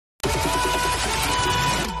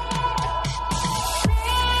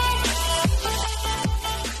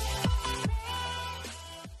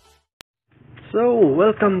So,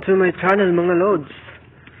 welcome to my channel mga lods.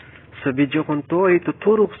 Sa video kong to ay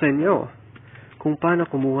tuturo ko sa inyo kung paano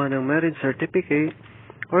kumuha ng marriage certificate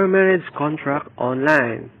or marriage contract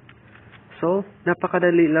online. So,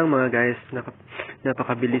 napakadali lang mga guys,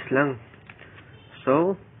 napakabilis lang.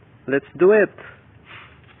 So, let's do it.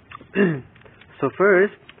 So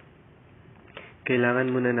first, kailangan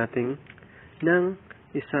muna nating ng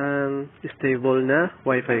isang stable na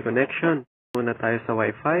Wi-Fi connection. Muna tayo sa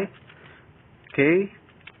Wi-Fi. Okay.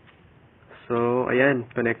 So, ayan.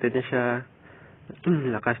 Connected na siya.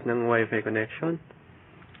 Lakas ng Wi-Fi connection.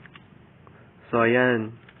 So,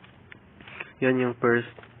 ayan. Yan yung first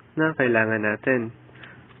na kailangan natin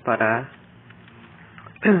para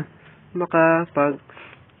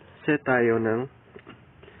makapag-set tayo ng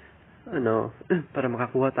para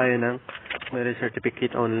makakuha tayo ng marriage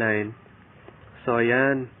certificate online. So,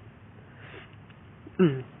 ayan.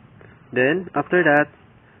 Then, after that,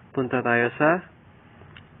 punta tayo sa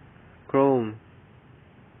Chrome.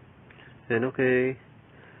 Then, okay.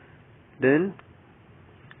 Then,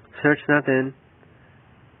 search natin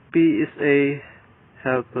PSA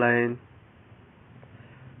helpline.com.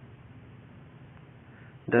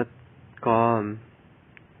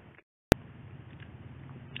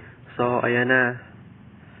 So, ayan na.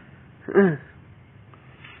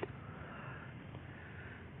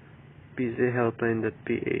 PSA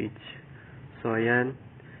helpline.ph. So, ayan.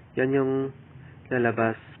 Yan yung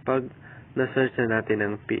lalabas pag na-search na natin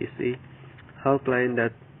ang PSA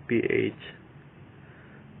helpline.ph.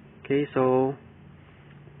 Okay, so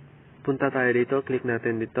punta tayo dito, click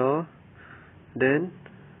natin dito. Then,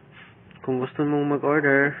 kung gusto mong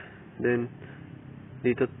mag-order, then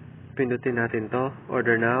dito pindutin natin to,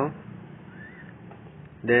 order now.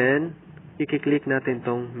 Then, i-click natin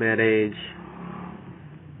tong marriage.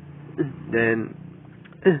 Then,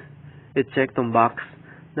 i-check tong box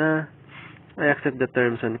na I accept the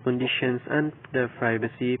terms and conditions and the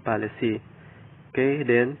privacy policy. Okay,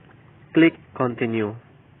 then click continue.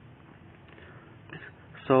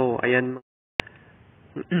 So, ayan,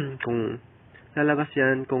 kung lalabas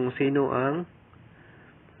yan kung sino ang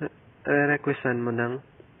requestan mo ng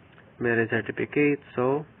marriage certificate.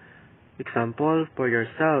 So, example, for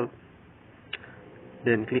yourself.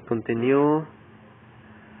 Then click continue.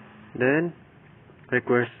 Then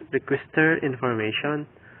requester information.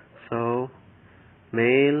 So,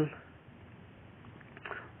 mail,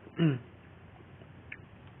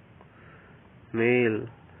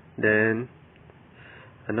 then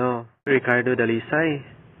Ricardo Dalisay,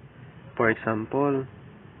 for example,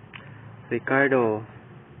 Ricardo,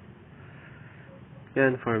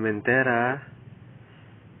 yan, Formentera,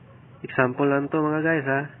 example lang to mga guys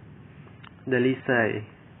ha, Dalisay,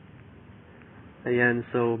 ayan.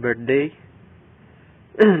 So, birthday,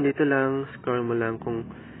 dito lang, scroll mo lang kung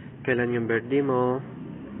kailan yung birthday mo.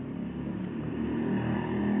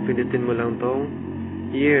 Pindutin mo lang tong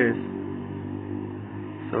years.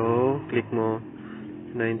 So, click mo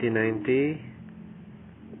 1990.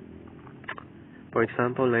 For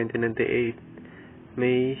example, 1998.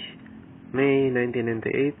 May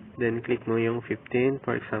 1998. Then, click mo yung 15,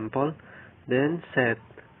 for example. Then, set.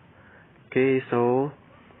 Okay, so,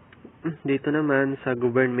 dito naman sa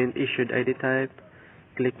government issued ID type,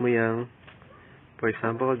 click mo yung for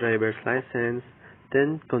example, driver's license,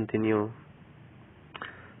 then continue.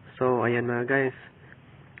 So, ayan mga guys.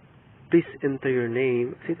 Please enter your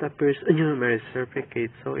name as it appears on your marriage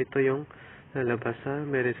certificate. So, ito yung lalabas sa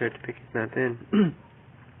marriage certificate natin.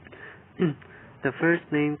 The first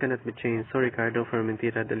name cannot be changed. So, Ricardo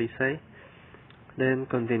Formentera Dalisay. Then,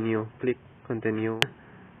 continue. Click continue.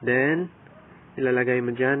 Then, ilalagay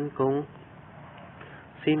mo dyan kung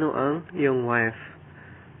sino ang iyong wife.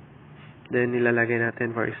 Then, ilalagay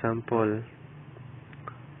natin, for example,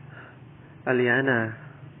 Aliana.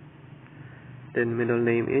 Then, middle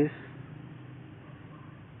name is,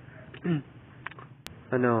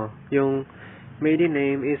 yung maiden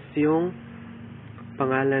name is yung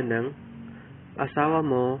pangalan ng asawa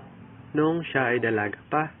mo nung siya ay dalaga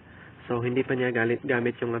pa. So, hindi pa niya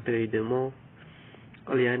gamit yung apelyido mo.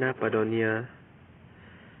 Aliana Padonia.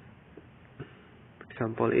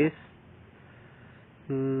 Example is,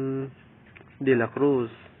 De La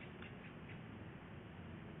Cruz.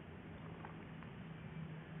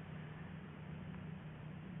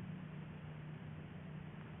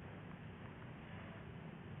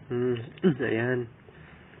 Ayan.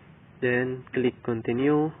 Then, click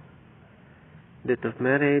continue. Date of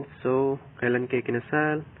marriage. So, kailan kayo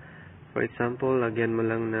kinasal? For example, lagyan mo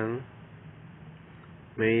lang ng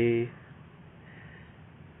May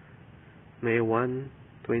 1,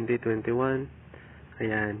 2021.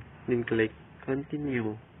 Ayan. Then, click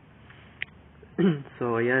continue.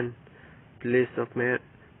 So, ayan. Place of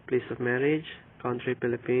marriage, country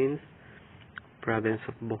Philippines, province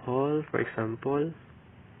of Bohol, for example.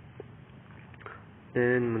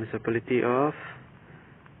 Then, municipality of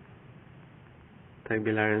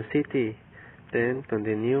Tagbilaran City. Then,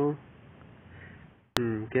 continue.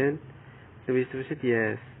 Again, the visit,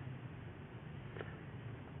 yes.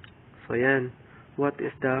 So, ayan. What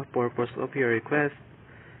is the purpose of your request?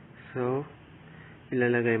 So,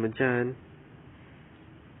 ilalagay mo dyan.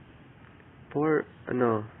 For,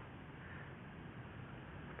 paano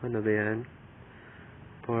ba yan?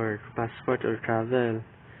 For passport or travel.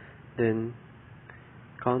 Then,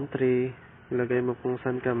 country. Ilagay mo kung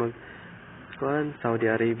saan ka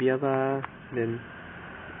Saudi Arabia ba? Then,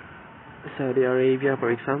 Saudi Arabia,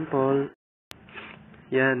 for example.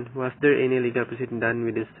 Yan. Was there any legal proceeding done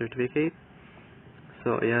with this certificate?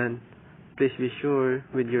 So, ayan. Please be sure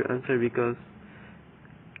with your answer because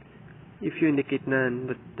if you indicate none,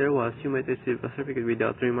 but there was, you might receive a certificate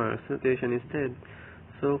without remarks, notation instead.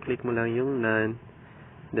 So, click mo lang yung none.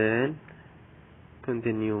 Then,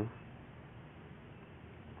 continue.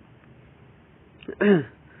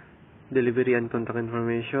 Delivery and contact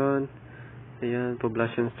information. Ayan,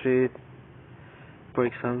 Poblacion Street. For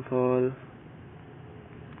example.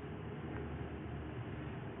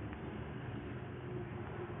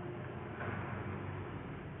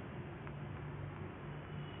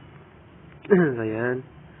 Ayan.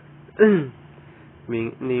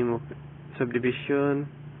 Name of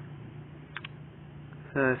subdivision.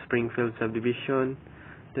 Springfield subdivision.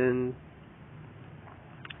 Then,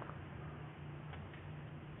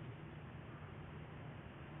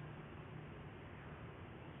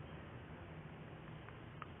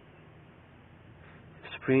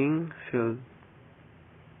 Springfield.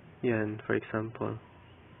 Yan, for example.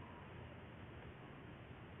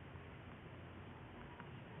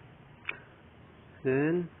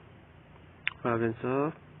 Then, province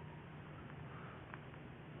of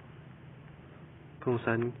kung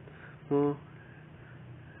saan mo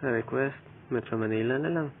request, Metro Manila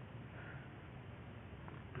na lang.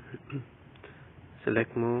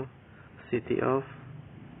 Select mo City of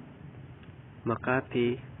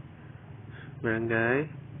Makati, Barangay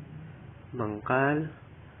Mangkal,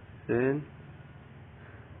 then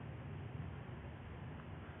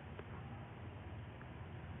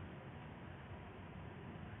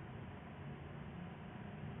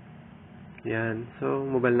yan. So,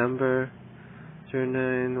 mobile number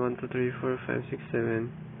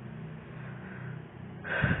 0912345678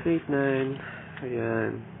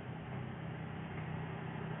 ayan.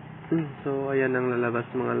 So, ayan ang lalabas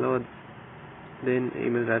mga loads. Then,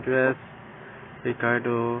 email address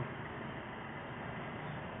Ricardo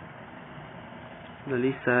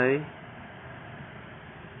Dalisay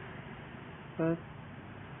at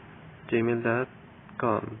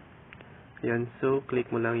gmail.com. Ayan, so click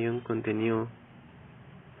mo lang yung continue.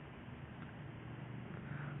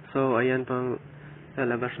 So, ayan pang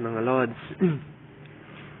lalabas mga loads.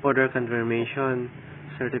 Order confirmation,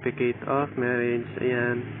 certificate of marriage,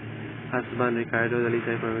 ayan. Husband Ricardo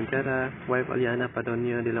Dalisay Formentera, wife Aliana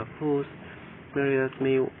Padonio de la Cruz, married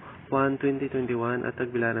May 1, 2021 at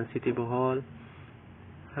Tagbilaran City, Bohol.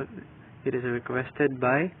 It is requested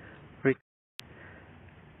by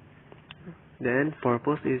then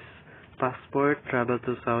purpose is passport, travel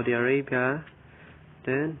to Saudi Arabia.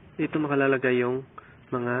 Then ito makalalagay yung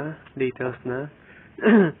mga details na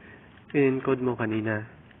in-encode mo kanina.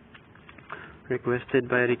 Requested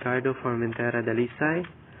by Ricardo Formentera Dalisay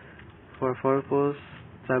for purpose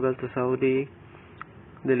travel to Saudi,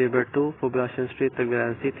 deliver to Poblacion Street,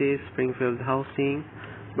 Tagbilaran City, Springfield Housing,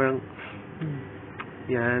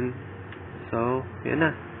 yan. So, yan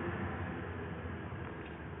na.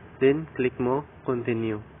 Then, click mo,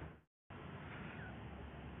 continue.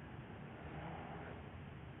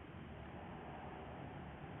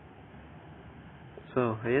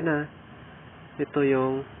 So, ayan na. Ito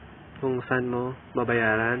yung kung saan mo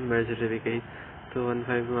babayaran, marriage certificate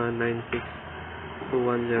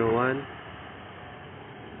 21519620101.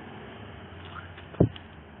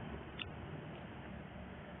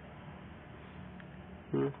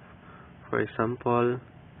 For example,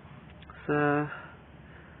 sa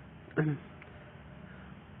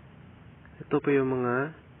ito po yung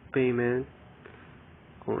mga payment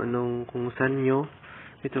kung saan nyo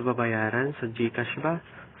ito babayaran, sa GCash ba,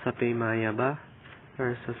 sa Paymaya ba,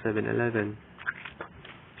 or sa 7-Eleven.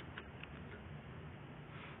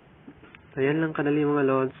 Ayan lang kadali mga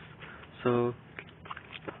lods. So,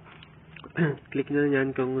 click nyo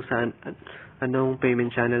yan kung saan anong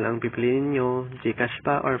payment channel ang pipiliin nyo, GCash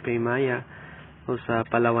ba or Paymaya, o sa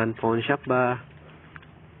Palawan Pawn Shop ba.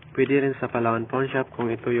 Pwede rin sa Palawan Pawn Shop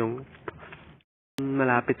kung ito yung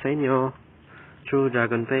malapit sa inyo through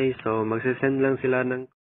DragonPay. So, magsisend lang sila ng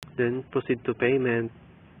then proceed to payment.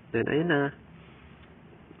 Then, ayun na.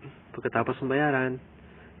 Pagkatapos ng bayaran,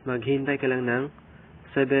 maghintay ka lang ng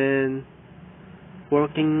 7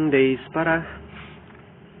 working days para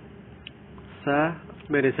sa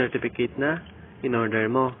marriage certificate na in-order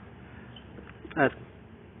mo. At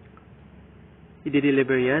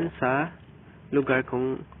i-deliver yan sa lugar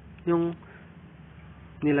kung yung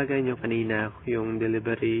nilagay nyo kanina, yung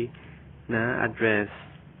delivery na address.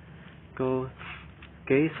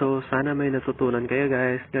 Okay, so sana may natutunan kayo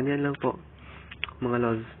guys. Ganyan lang po mga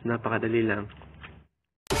lods, napakadali lang.